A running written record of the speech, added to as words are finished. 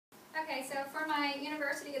Okay, so for my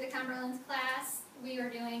University of the Cumberlands class, we are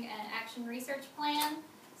doing an action research plan.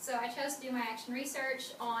 So I chose to do my action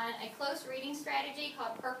research on a close reading strategy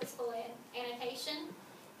called purposeful annotation.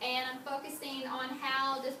 And I'm focusing on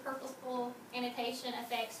how this purposeful annotation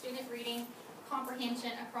affects student reading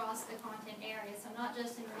comprehension across the content areas. So not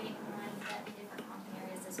just in reading one, but in different content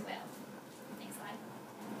areas as well. Next slide.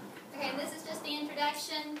 Okay, this is just the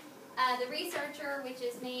introduction. The researcher, which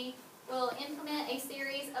is me, will implement a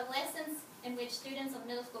series of lessons in which students on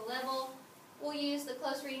middle school level will use the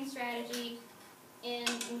close reading strategy in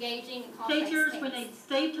engaging in complex Teachers, texts. we need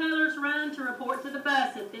Steve Taylor's run to report to the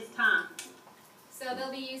bus at this time. So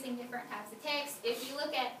they'll be using different types of text. If you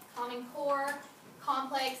look at Common Core,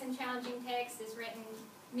 complex and challenging text is written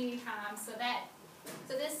many times. So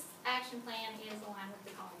this action plan is aligned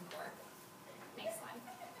with the Common Core. Next slide.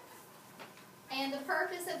 And the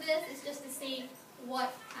purpose of this is just to see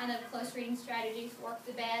what kind of close reading strategies work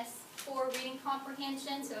the best for reading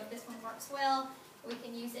comprehension. So if this one works well, we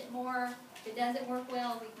can use it more. If it doesn't work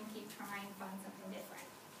well, we can keep trying and find something different.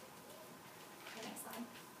 Okay, next slide.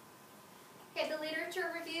 Okay, the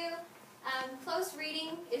literature review. Close reading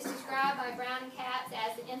is described by Brown and Katz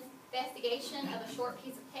as the investigation of a short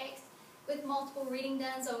piece of text with multiple reading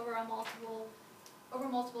done over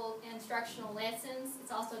multiple instructional lessons.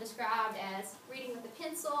 It's also described as reading with a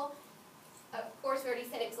pencil. Of course, we already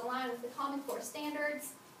said it was aligned with the Common Core standards,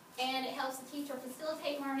 and it helps the teacher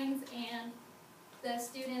facilitate learnings, and the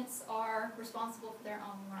students are responsible for their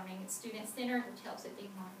own learning. It's student-centered, which helps it be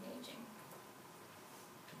more engaging.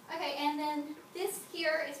 Okay, and then this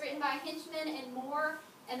here is written by Hinchman and Moore,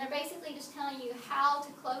 and they're basically just telling you how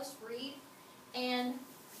to close read. And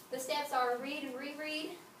the steps are read and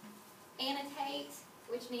reread, annotate,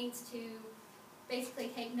 which means to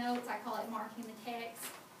basically take notes. I call it marking the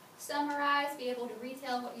text. Summarize, be able to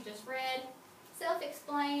retell what you just read.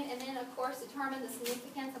 Self-explain, and then of course determine the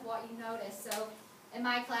significance of what you notice. So in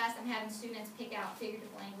my class, I'm having students pick out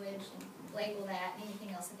figurative language and label that and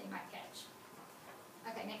anything else that they might catch.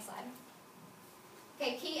 Okay, next slide.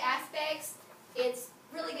 Okay, key aspects. It's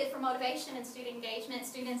really good for motivation and student engagement.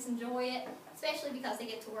 Students enjoy it, especially because they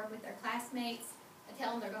get to work with their classmates. I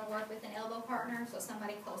tell them they're going to work with an elbow partner, so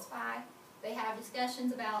somebody close by. They have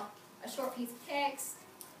discussions about a short piece of text.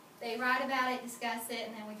 They write about it, discuss it,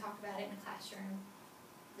 and then we talk about it in a classroom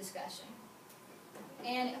discussion.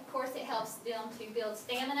 And of course it helps them to build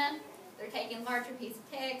stamina. They're taking a larger piece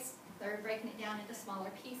of text, they're breaking it down into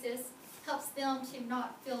smaller pieces. Helps them to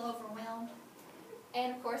not feel overwhelmed.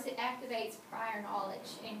 And of course it activates prior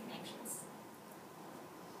knowledge and connections.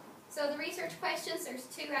 So the research questions, there's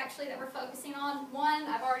two actually that we're focusing on. One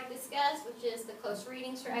I've already discussed, which is the close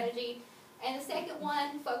reading strategy. And the second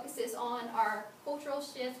one focuses on our cultural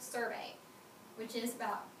shift survey, which is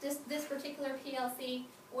about this particular PLC.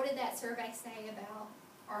 What did that survey say about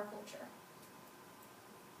our culture?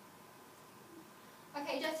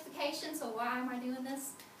 Okay, justification. So why am I doing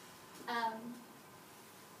this?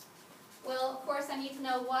 Well, of course, I need to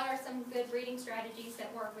know what are some good reading strategies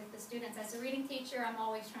that work with the students. As a reading teacher, I'm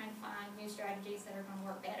always trying to find new strategies that are going to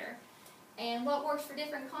work better. And what works for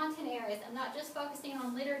different content areas. I'm not just focusing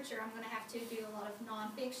on literature. I'm going to have to do a lot of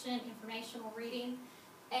nonfiction, informational reading.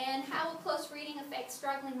 And how will close reading affect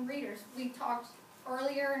struggling readers? We talked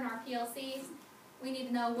earlier in our PLCs. We need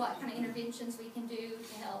to know what kind of interventions we can do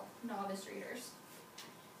to help novice readers.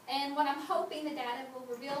 And what I'm hoping the data will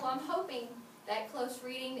reveal, I'm hoping that close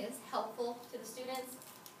reading is helpful to the students,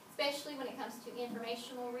 especially when it comes to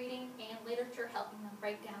informational reading and literature, helping them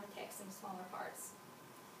break down the text into smaller parts.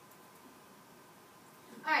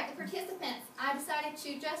 Alright, the participants. I decided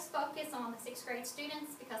to just focus on the 6th grade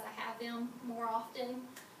students because I have them more often.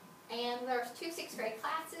 And there's 2 6th grade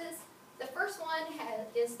classes. The first one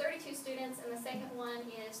is 32 students and the second one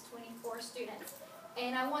is 24 students.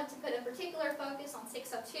 And I want to put a particular focus on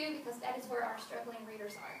 602 because that is where our struggling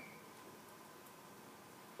readers are.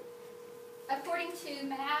 According to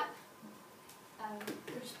MAP,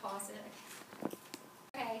 just pause it.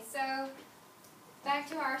 Okay, so back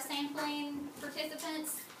to our sampling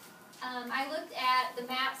participants. I looked at the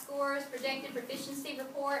MAP scores, projected proficiency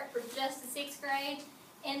report for just the 6th grade.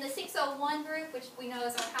 In the 601 group, which we know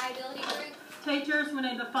is our high ability group. Teachers, we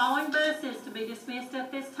need the following buses to be dismissed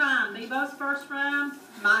at this time. Bebo's first round,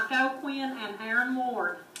 Mike O'Quinn, and Aaron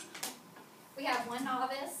Ward. We have 1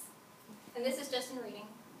 novice, and this is just in reading.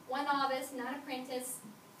 1 novice, 9 apprentice,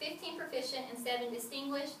 15 proficient, and 7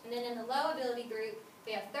 distinguished. And then in the low ability group,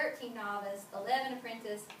 we have 13 novice, 11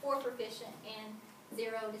 apprentice, 4 proficient, and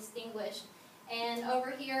 0 distinguished. And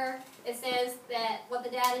over here, it says that what the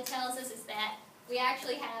data tells us is that we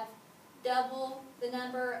actually have double the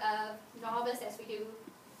number of novice as we do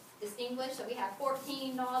distinguished. distinguished. So we have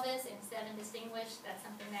 14 novice and 7 distinguished. That's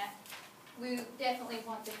something that we definitely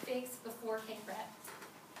want to fix before K-Prep.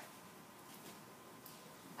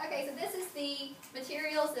 Okay, so this is the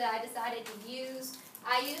materials that I decided to use.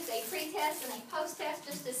 I used a pre-test and a post-test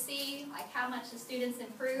just to see like how much the students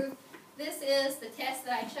improved. This is the test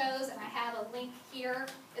that I chose, and I have a link here.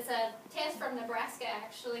 It's a test from Nebraska,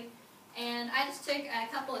 actually. And I just took a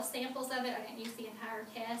couple of samples of it. I didn't use the entire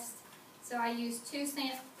test. So I used 2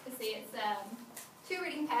 samples. Let's see, it's 2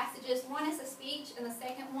 reading passages. One is a speech, and the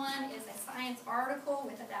second one is a science article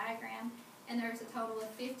with a diagram. And there's a total of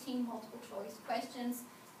 15 multiple choice questions.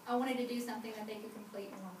 I wanted to do something that they could complete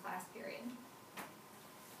in one class period.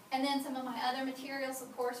 And then some of my other materials,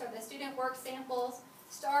 of course, are the student work samples,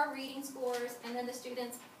 STAR reading scores, and then the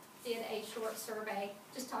students did a short survey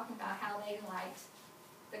just talking about how they liked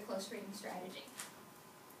the close reading strategy.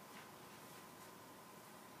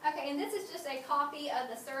 Okay, and this is just a copy of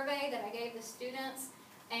the survey that I gave the students,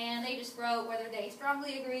 and they just wrote whether they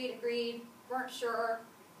strongly agreed, weren't sure,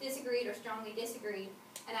 disagreed, or strongly disagreed.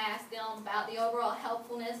 And I asked them about the overall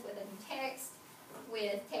helpfulness with a new text,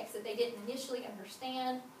 with text that they didn't initially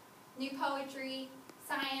understand, new poetry,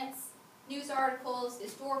 science, news articles,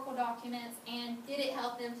 historical documents, and did it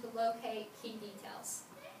help them to locate key details.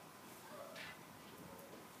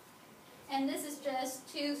 And this is just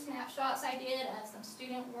 2 snapshots I did of some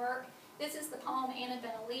student work. This is the poem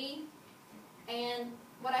Annabelle Lee. And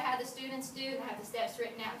what I had the students do, and I have the steps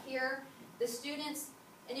written out here, the students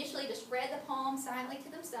initially just read the poem silently to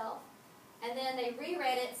themselves, and then they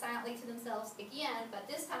reread it silently to themselves again, but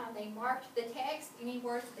this time they marked the text, any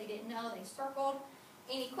words that they didn't know, they circled.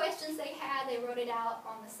 Any questions they had, they wrote it out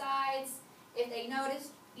on the sides. If they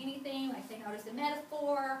noticed anything, like they noticed a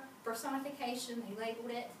metaphor, personification, they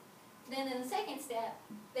labeled it. Then in the second step,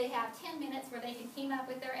 they have 10 minutes where they can team up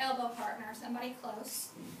with their elbow partner, somebody close,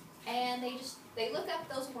 and they look up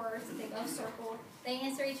those words that they both circled, they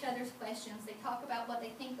answer each other's questions, they talk about what they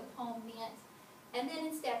think the poem meant, and then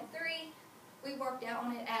in step 3, we worked out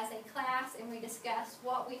on it as a class, and we discussed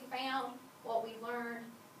what we found, what we learned,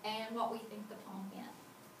 and what we think the poem meant.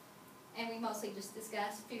 And we mostly just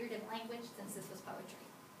discussed figurative language since this was poetry.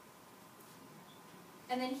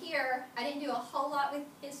 And then here, I didn't do a whole lot with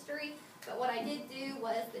history, but what I did do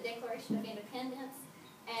was the Declaration of Independence.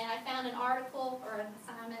 And I found an article or an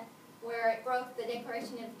assignment where it broke the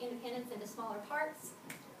Declaration of Independence into smaller parts.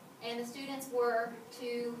 And the students were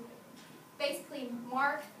to basically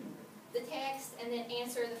mark the text and then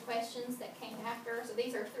answer the questions that came after. So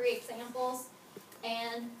these are 3 examples.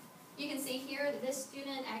 And you can see here that this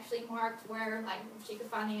student actually marked where like she could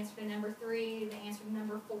find the answer to number 3, the answer to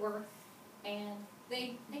number 4, and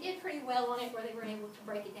they did pretty well on it where they were able to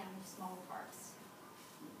break it down into smaller parts.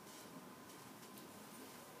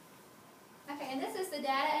 Okay, and this is the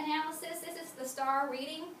data analysis. This is the STAR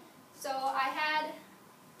reading. So I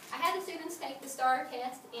had the students take the STAR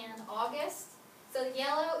test in August. So the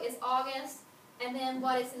yellow is August, and then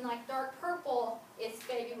what is in like dark purple is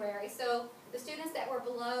February. So the students that were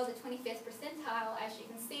below the 25th percentile, as you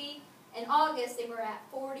can see, in August they were at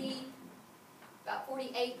about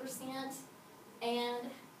 48%, and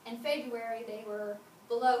in February they were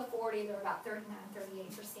below 40, they were about 39,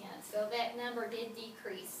 38%. So that number did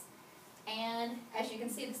decrease. And as you can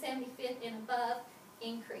see, the 75th and above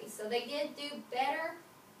increased. So they did do better,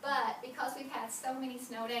 but because we've had so many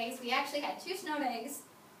snow days, we actually had 2 snow days,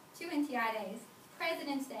 2 NTI days,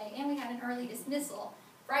 President's Day, and we had an early dismissal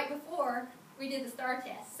right before we did the STAR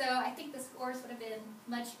test. So I think the scores would have been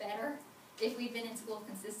much better if we'd been in school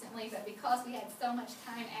consistently, but because we had so much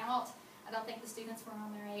time out, I don't think the students were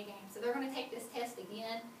on their A game. So they're going to take this test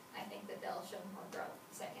again. I think that they'll show more growth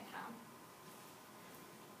the second time.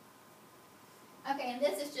 Okay, and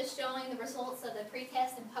this is just showing the results of the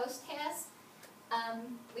pre-test and post-test.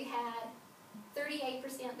 We had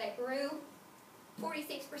 38% that grew,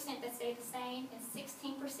 46% that stayed the same, and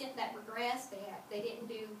 16% that regressed. They didn't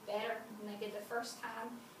do better than they did the first time,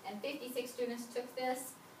 and 56 students took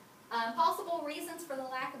this. Possible reasons for the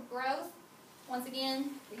lack of growth. Once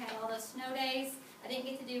again, we had all those snow days. I didn't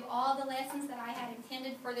get to do all the lessons that I had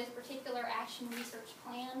intended for this particular action research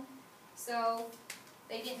plan, so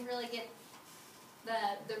they didn't really get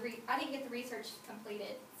I didn't get the research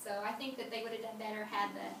completed. So I think that they would have done better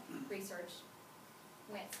had the research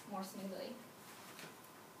went more smoothly.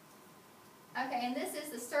 Okay, and this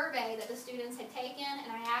is the survey that the students had taken,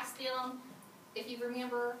 and I asked them, if you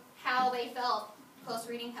remember, how they felt close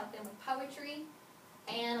reading helped them with poetry.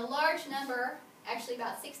 And a large number, actually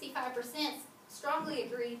about 65%, strongly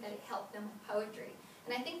agreed that it helped them with poetry.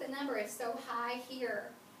 And I think the number is so high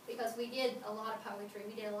here because we did a lot of poetry.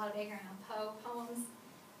 We did a lot of Edgar Allan Poe poems,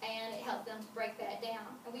 and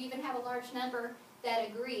we even have a large number that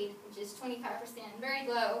agreed, which is 25%. Very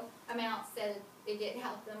low amount said it didn't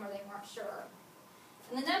help them or they weren't sure.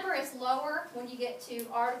 And the number is lower when you get to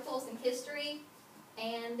articles in history,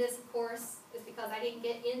 and this, of course, is because I didn't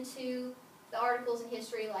get into the articles in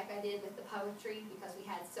history like I did with the poetry because we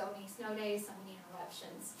had so many snow days, so many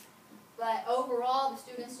interruptions. But overall, the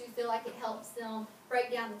students do feel like it helps them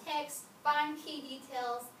break down the text, find key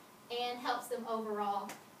details, and helps them overall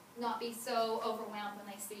not be so overwhelmed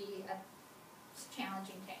when they see a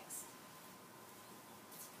challenging text.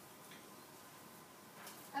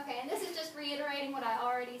 Okay, and this is just reiterating what I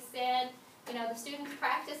already said. You know, the students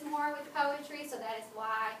practice more with poetry, so that is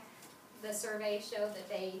why the survey showed that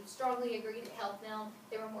they strongly agreed it helped them.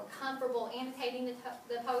 They were more comfortable annotating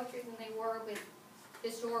the poetry than they were with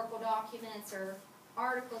historical documents or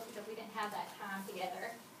articles because we didn't have that time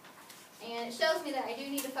together. And it shows me that I do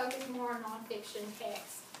need to focus more on nonfiction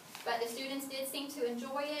text. But the students did seem to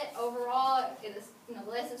enjoy it. Overall, it was, the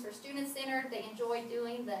lessons were student-centered. They enjoyed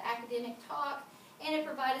doing the academic talk, and it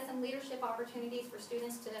provided some leadership opportunities for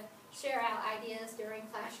students to share out ideas during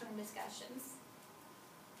classroom discussions.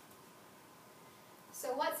 So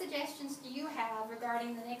what suggestions do you have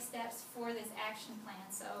regarding the next steps for this action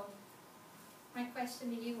plan? So my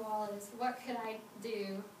question to you all is, what could I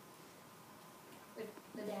do with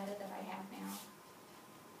the data that I have now?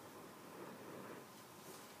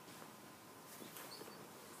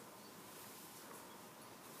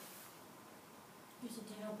 Use it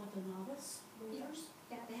to help with the novice readers?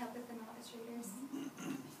 Yeah, to help with the novice readers.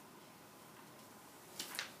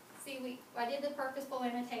 See, I did the purposeful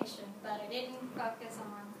imitation, but I didn't focus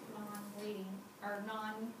on non-reading, or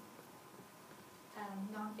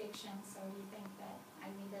non-fiction, so you think that I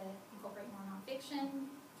need to incorporate more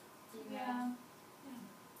non-fiction? Yeah.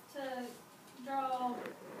 To draw,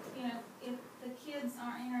 if the kids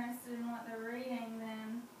aren't interested in what they're reading,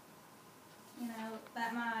 then,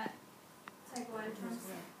 that might take away from,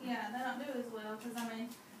 they don't do as well, because,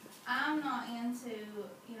 I'm not into,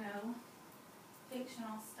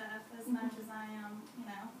 fictional stuff as much as I am,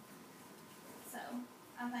 so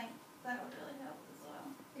I think that would really help as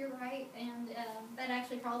well. You're right, and that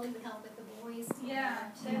actually probably would help with the boys.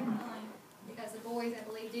 Yeah, definitely. Because the boys, I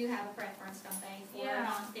believe, do have a preference, don't they, for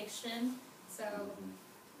nonfiction, so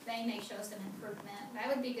they may show some improvement. That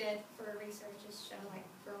would be good for research, just show like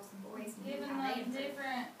girls and boys and Given how they like improve.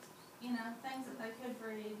 different, things that they could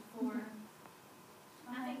read for.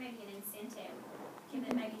 I think maybe an incentive. Can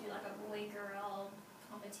they maybe do like a boy-girl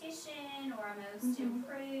competition or a most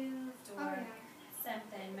improved or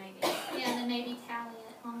something maybe? Yeah, and then maybe tally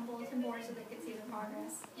it on the bulletin board so they could see the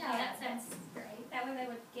progress. Yeah, that sounds great. That way they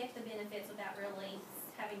would get the benefits without really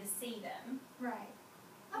having to see them. Right.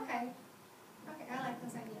 Okay. Okay, I like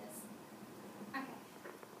those ideas. Okay.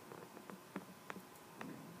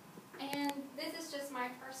 And this is just my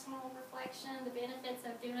personal reflection, the benefits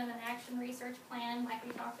of doing an action research plan like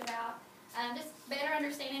we talked about. Just better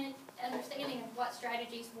understanding of what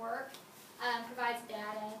strategies work, provides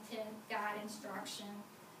data to guide instruction.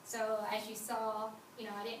 So as you saw,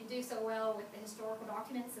 I didn't do so well with the historical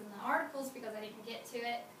documents and the articles because I didn't get to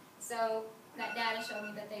it. So that data showed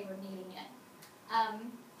me that they were needing it.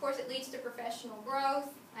 Of course, it leads to professional growth.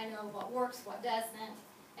 I know what works, what doesn't,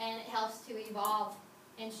 and it helps to evolve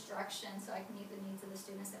instruction so I can meet the needs of the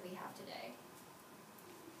students that we have today.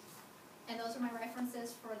 And those are my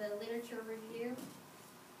references for the literature review,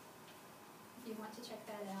 if you want to check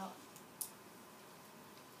that out.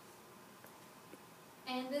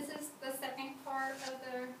 And this is the second part of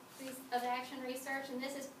the action research, and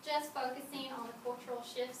this is just focusing on the cultural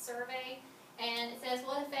shift survey. And it says,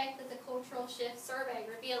 what effect did the cultural shift survey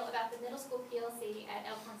reveal about the middle school PLC at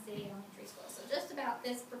Elkhorn City Elementary School? So just about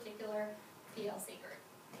this particular PLC group.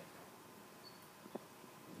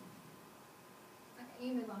 Okay,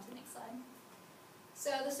 you move on to the next slide.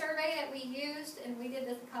 So the survey that we used, and we did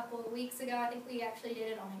this a couple of weeks ago, I think we actually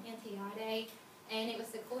did it on an NTI day, and it was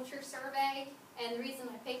the culture survey. And the reason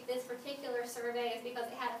I picked this particular survey is because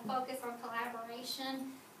it had a focus on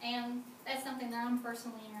collaboration, and that's something that I'm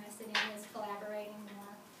personally interested in, is collaborating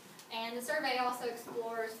more. And the survey also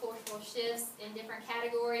explores cultural shifts in different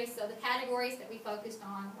categories. So the categories that we focused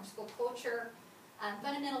on were school culture,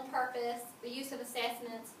 fundamental purpose, the use of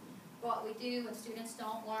assessments, what we do when students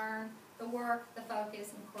don't learn, the work, the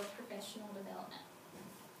focus, and of course professional development.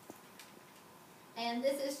 And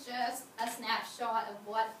this is just a snapshot of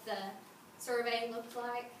what the survey looked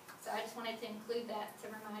like. So I just wanted to include that to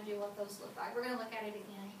remind you what those look like. We're going to look at it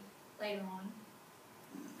again later on.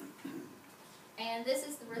 And this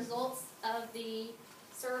is the results of the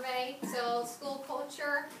survey. So school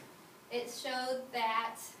culture, it showed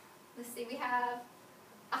that, let's see, we have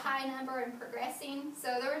a high number in progressing.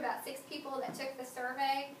 So there were about 6 people that took the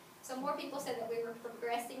survey. So more people said that we were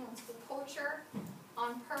progressing on school culture,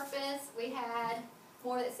 on purpose. We had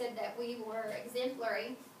more that said that we were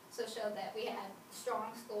exemplary, so showed that we had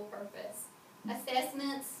strong school purpose.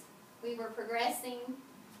 Assessments, we were progressing.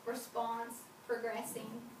 Response, progressing.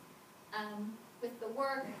 With the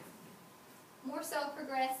work, more so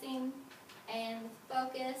progressing. And with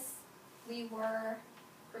focus, we were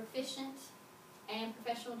proficient. And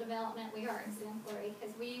professional development, we are exemplary,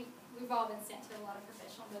 because we've all been sent to a lot of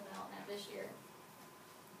professional development this year.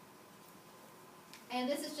 And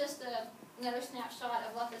this is just another snapshot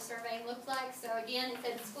of what the survey looked like. So again, it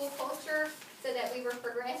said school culture, so that we were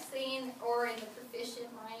progressing or in the proficient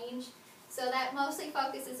range. So that mostly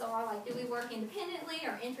focuses on, like, do we work independently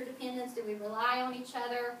or interdependence? Do we rely on each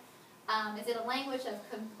other? Is it a language of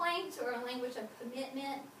complaint or a language of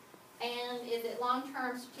commitment? And is it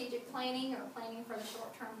long-term strategic planning or planning for the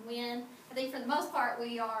short-term win? I think for the most part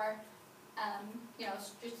we are,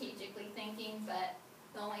 strategically thinking, but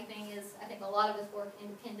the only thing is I think a lot of us work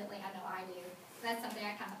independently. I know I do. And that's something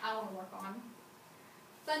I want to work on.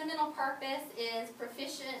 Fundamental purpose is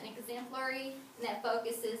proficient and exemplary, and that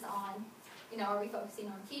focuses on, are we focusing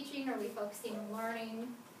on teaching? Are we focusing on learning?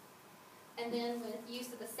 And then with use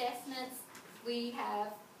of assessments, we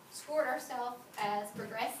have scored ourselves as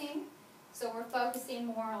progressing, so we're focusing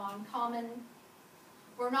more on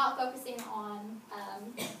we're not focusing on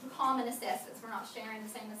common assessments. We're not sharing the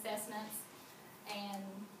same assessments, and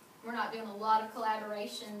we're not doing a lot of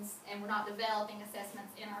collaborations, and we're not developing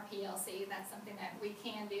assessments in our PLC. That's something that we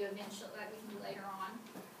can do eventually, that we can do later on.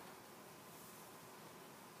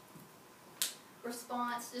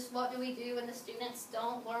 Response, just what do we do when the students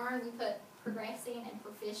don't learn? We put progressing and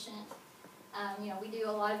proficient. We do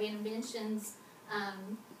a lot of interventions.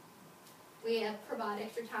 We provide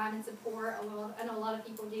extra time and support. I know a lot of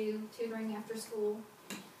people do tutoring after school.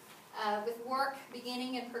 With work,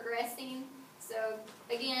 beginning and progressing. So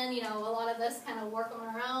again, a lot of us kind of work on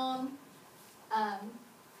our own,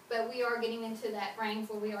 but we are getting into that range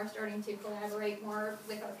where we are starting to collaborate more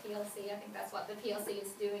with our PLC. I think that's what the PLC is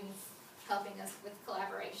doing, is helping us with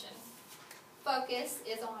collaboration. Focus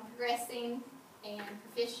is on progressing and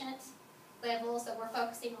proficient levels, so we're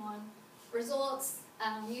focusing on results,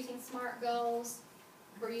 using SMART goals,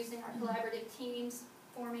 we're using our collaborative teams,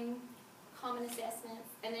 forming common assessments,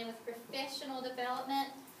 and then with professional development,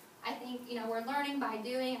 I think, we're learning by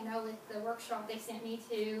doing. I know with the workshop they sent me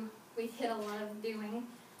to, we did a lot of doing.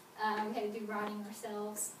 We had to do writing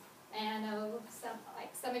ourselves, and I know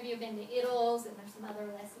some of you have been to IDLs, and there's some other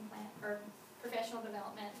lesson plan or professional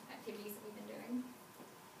development activities that we've been doing.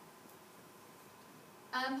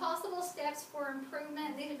 Possible steps for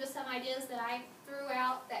improvement. These are just some ideas that I threw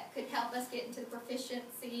out that could help us get into the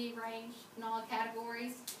proficiency range in all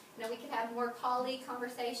categories. We could have more colleague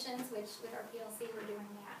conversations, which with our PLC we're doing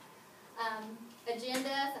that.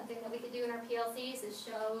 Agenda, something that we could do in our PLCs is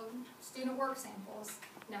show student work samples.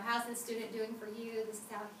 How's this student doing for you? This is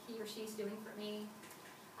how he or she's doing for me.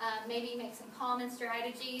 Maybe make some common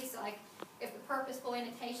strategies, like if the purposeful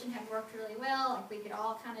annotation had worked really well, like we could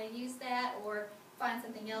all kind of use that, or find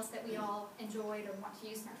something else that we all enjoyed or want to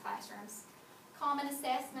use in our classrooms. Common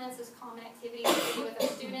assessments is common activities we do with our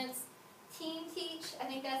students. Team teach, I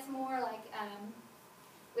think that's more like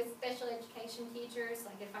with special education teachers,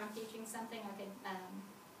 like if I'm teaching something,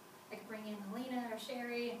 I could bring in Alina or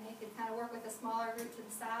Sherry, and they could kind of work with a smaller group to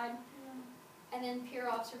the side. And then peer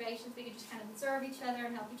observations, we could just kind of observe each other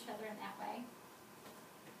and help each other in that way.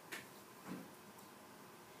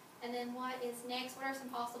 And then what is next? What are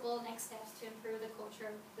some possible next steps to improve the culture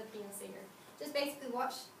of the PLC? Or just basically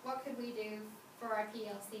what could we do for our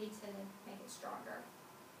PLC to make it stronger?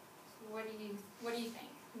 So what do you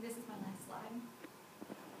think? This is my last slide.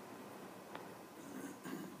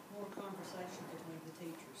 More conversation between the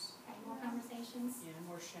teachers. Okay, more conversations. Yeah,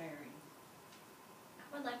 more sharing. I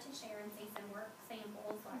would love to share and see some work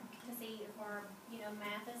samples, like to see if our,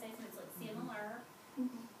 math assessments look similar,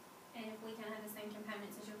 Mm-hmm. and if we kind of have the same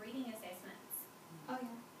components as your reading assessments. Oh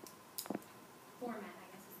yeah. Format, I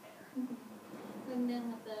guess, is better. Mm-hmm. And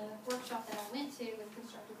then with the workshop that I went to with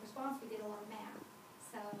constructive response, we did a lot of math.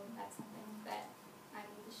 So that's something that I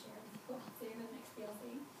need to share with you all too in the next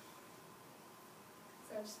PLC.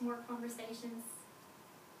 So just more conversations.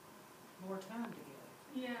 More time together.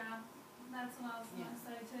 Yeah, that's what I was gonna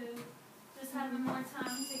say too. Just having more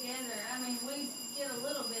time together. I mean,